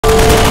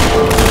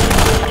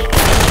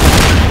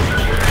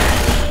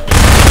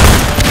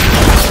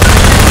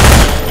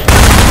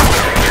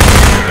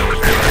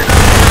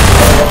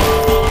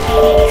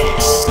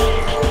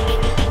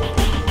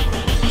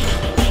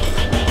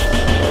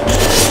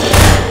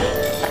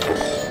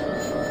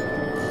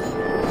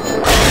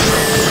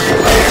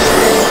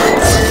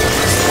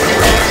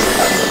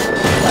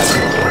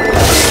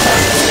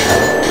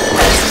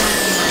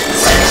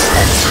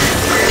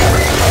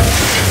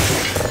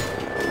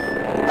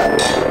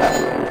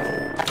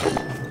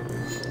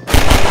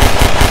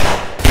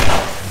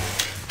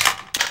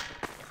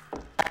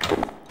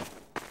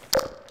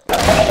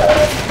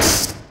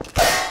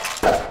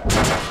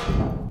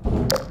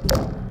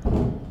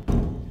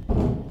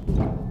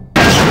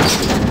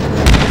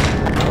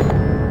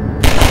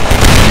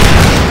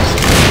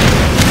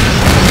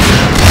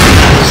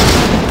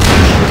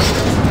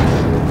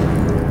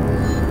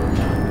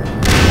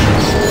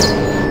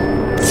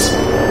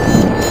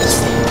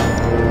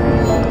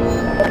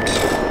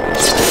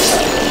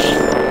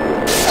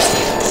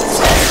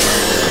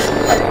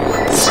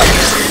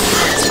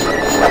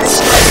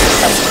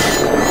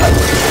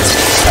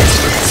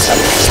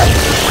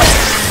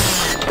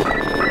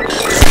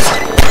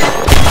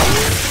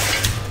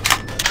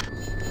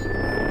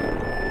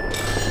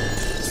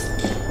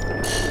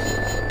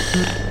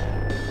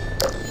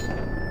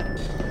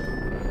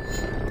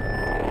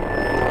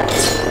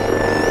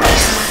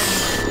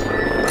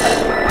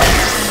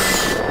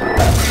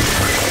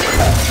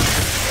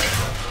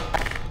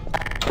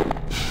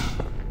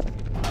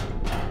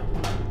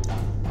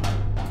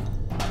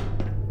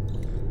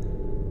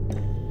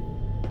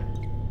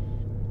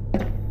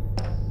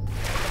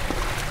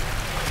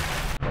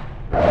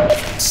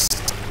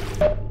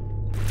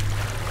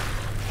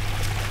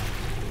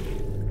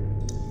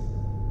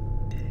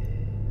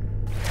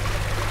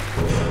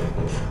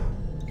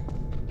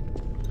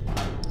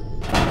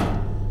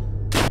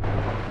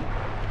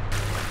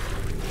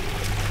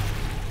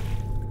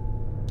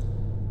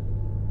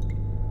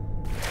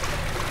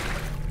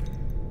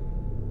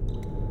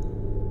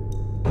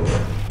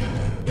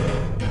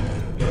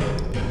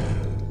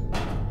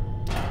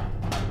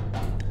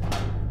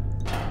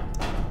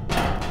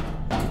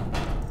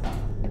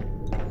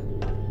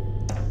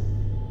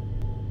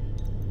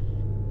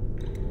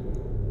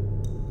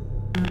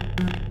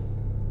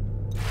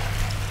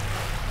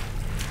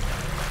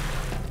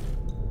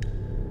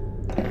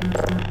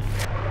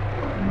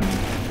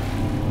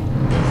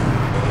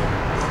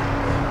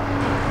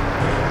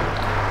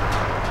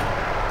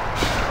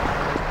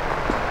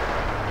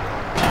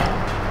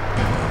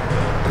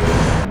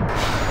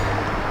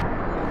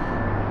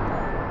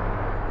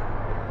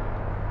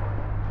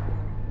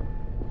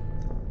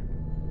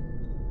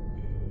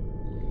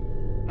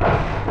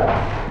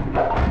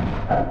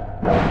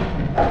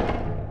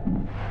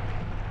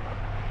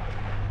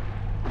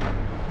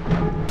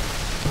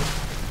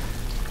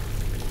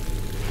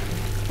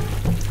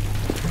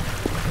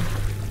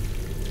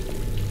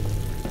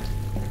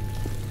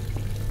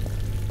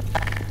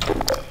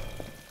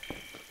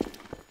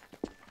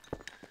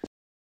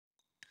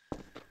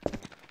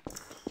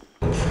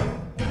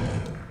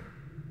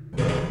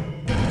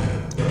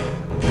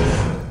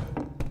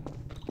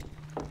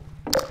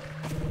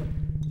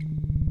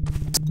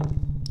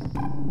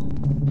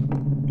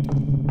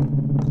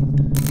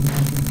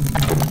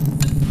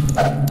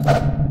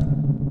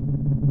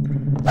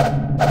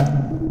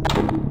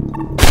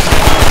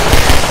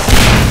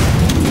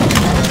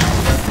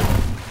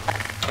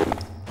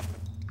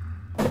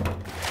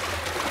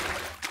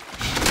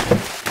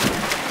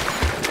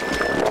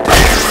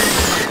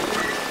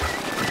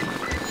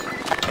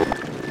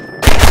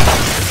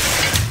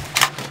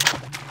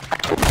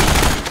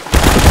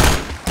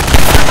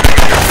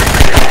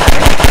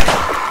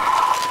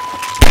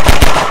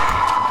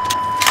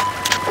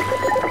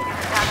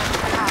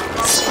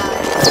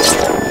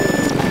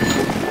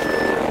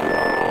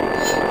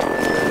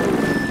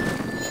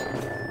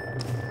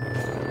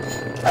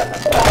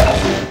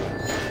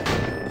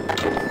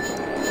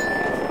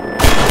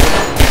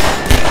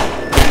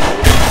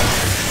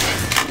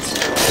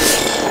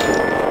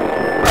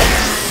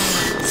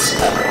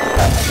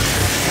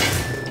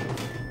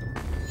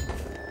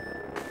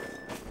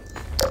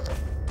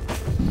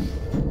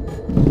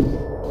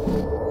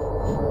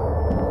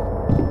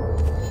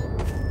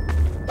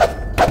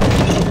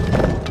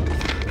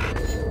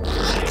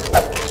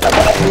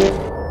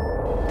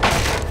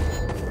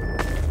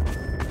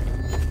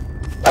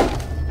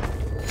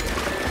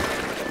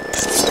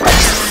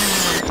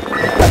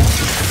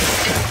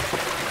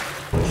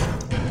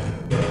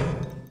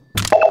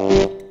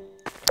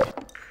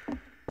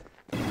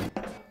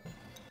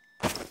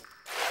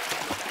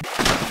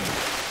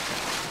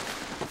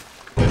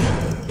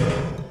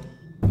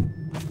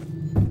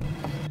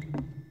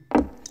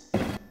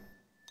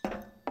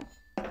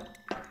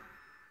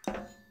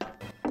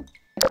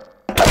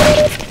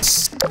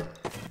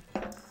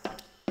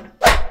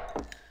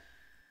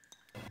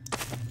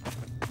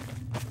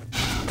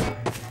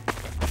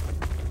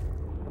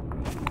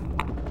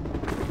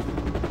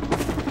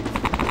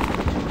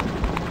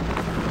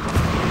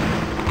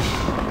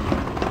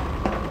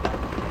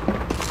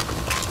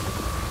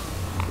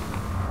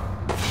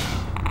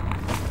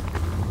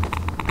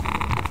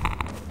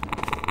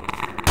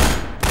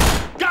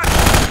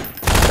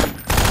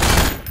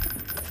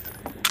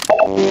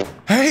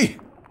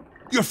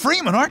You're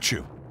Freeman, aren't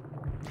you?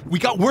 We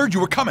got word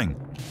you were coming.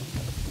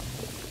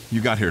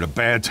 You got here at a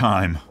bad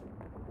time.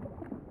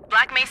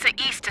 Black Mesa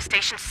East to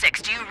Station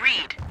 6. Do you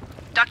read?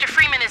 Dr.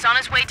 Freeman is on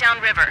his way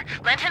downriver.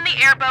 Lend him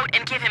the airboat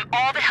and give him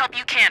all the help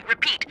you can.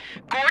 Repeat,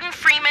 Gordon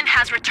Freeman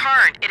has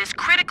returned. It is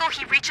critical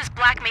he reaches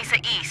Black Mesa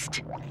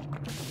East.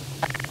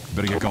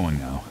 Better get going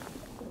now.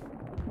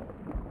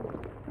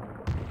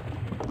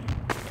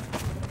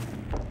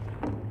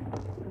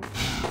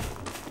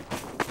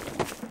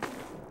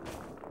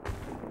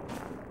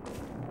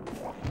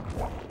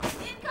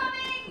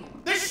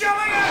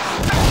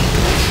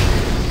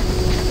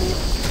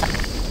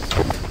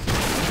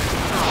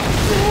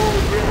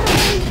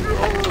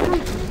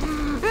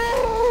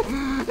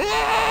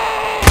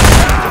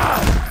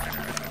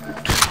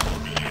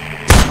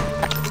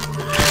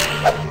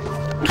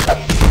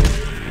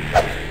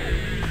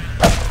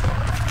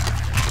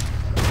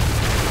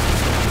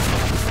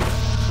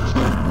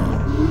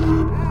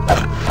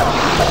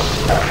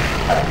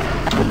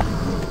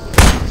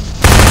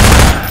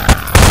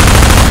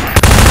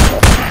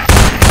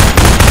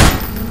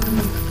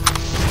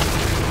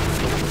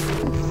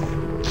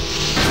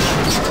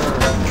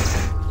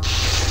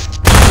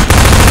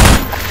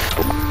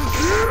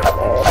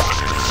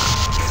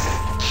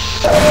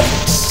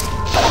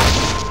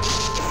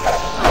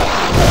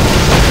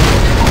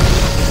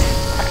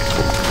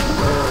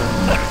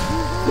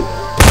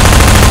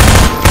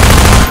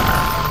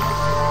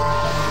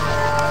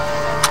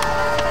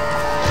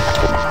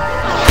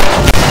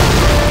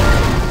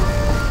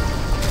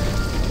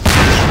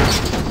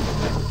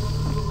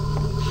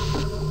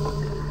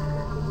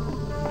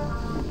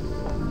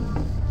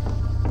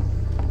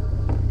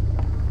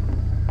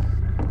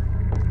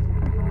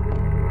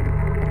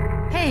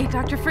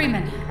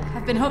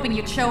 hoping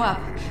you'd show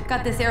up.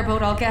 Got this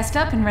airboat all gassed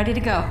up and ready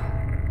to go.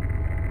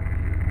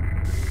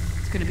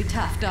 It's gonna be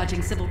tough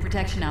dodging civil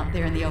protection out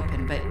there in the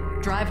open, but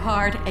drive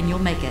hard and you'll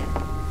make it.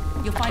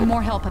 You'll find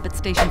more help up at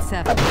Station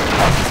 7. Just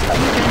a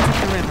few bends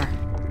up the river.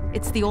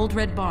 It's the old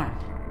red barn.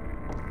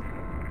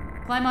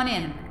 Climb on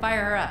in.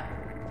 Fire her up.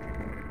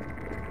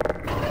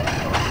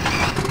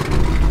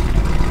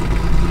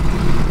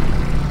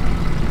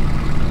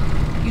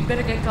 You'd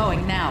better get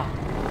going now.